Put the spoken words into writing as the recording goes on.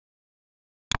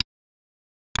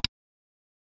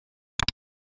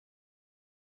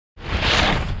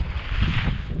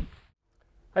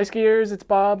Hi skiers, it's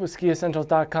Bob with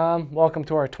Skiessentials.com. Welcome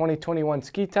to our 2021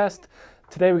 ski test.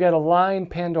 Today we got a Line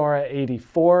Pandora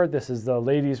 84. This is the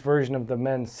ladies version of the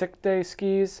men's sick day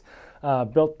skis,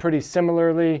 built pretty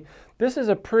similarly. This is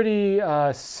a pretty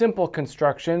simple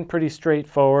construction, pretty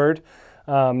straightforward.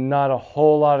 Not a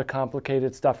whole lot of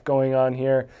complicated stuff going on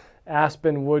here.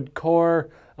 Aspen wood core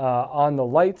on the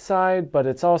light side, but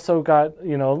it's also got,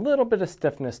 a little bit of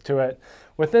stiffness to it.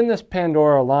 Within this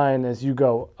Pandora line, as you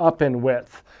go up in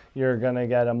width, you're going to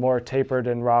get a more tapered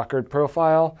and rockered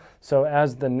profile. So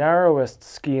as the narrowest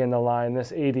ski in the line,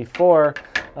 this 84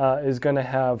 is going to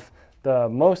have the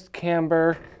most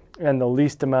camber and the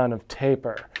least amount of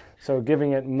taper. So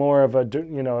giving it more of a,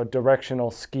 a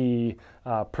directional ski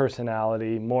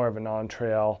personality, more of an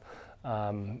on-trail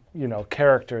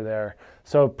character there.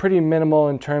 So pretty minimal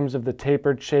in terms of the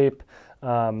tapered shape,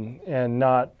 and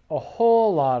not a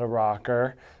whole lot of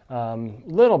rocker.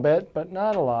 Little bit, but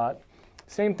not a lot.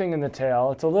 Same thing in the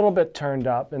tail. It's a little bit turned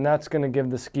up, and that's going to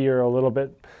give the skier a little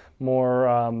bit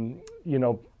more,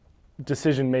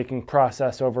 decision-making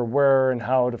process over where and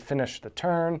how to finish the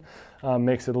turn.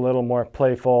 Makes it a little more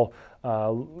playful,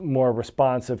 more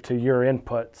responsive to your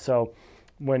input. So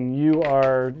when you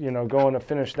are, going to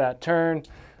finish that turn,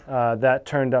 that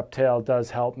turned up tail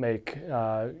does help make,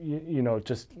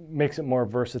 just makes it more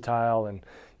versatile and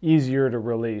easier to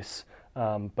release.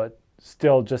 But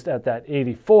still just at that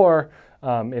 84,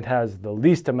 it has the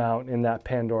least amount in that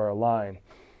Pandora line.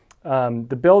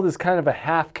 The build is kind of a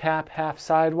half cap, half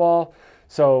sidewall.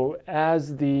 So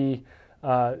as the,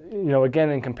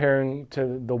 again, in comparing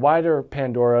to the wider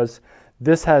Pandoras,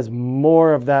 this has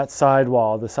more of that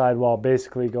sidewall. The sidewall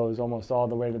basically goes almost all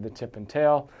the way to the tip and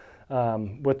tail,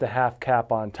 with the half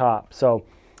cap on top. So,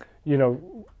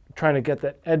 trying to get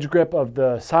the edge grip of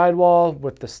the sidewall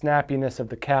with the snappiness of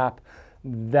the cap,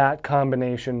 that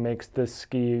combination makes this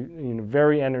ski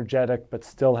very energetic, but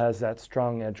still has that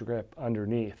strong edge grip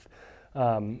underneath.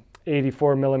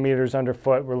 84 millimeters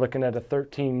underfoot, we're looking at a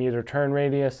 13-meter turn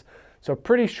radius. So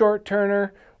pretty short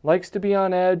turner, likes to be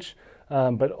on edge,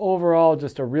 but overall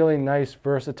just a really nice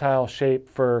versatile shape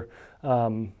for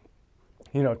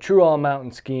true all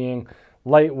mountain skiing,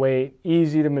 lightweight,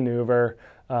 easy to maneuver,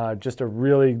 just a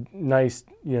really nice,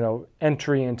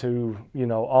 entry into,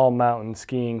 all mountain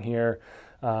skiing here.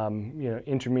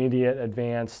 Intermediate,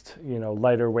 advanced,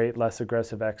 lighter weight, less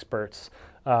aggressive experts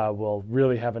will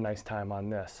really have a nice time on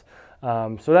this.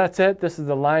 So that's it. This is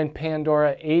the Line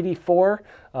Pandora 84,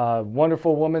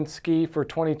 wonderful woman's ski for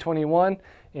 2021.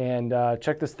 And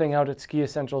check this thing out at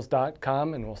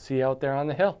Skiessentials.com, and we'll see you out there on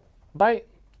the hill. Bye.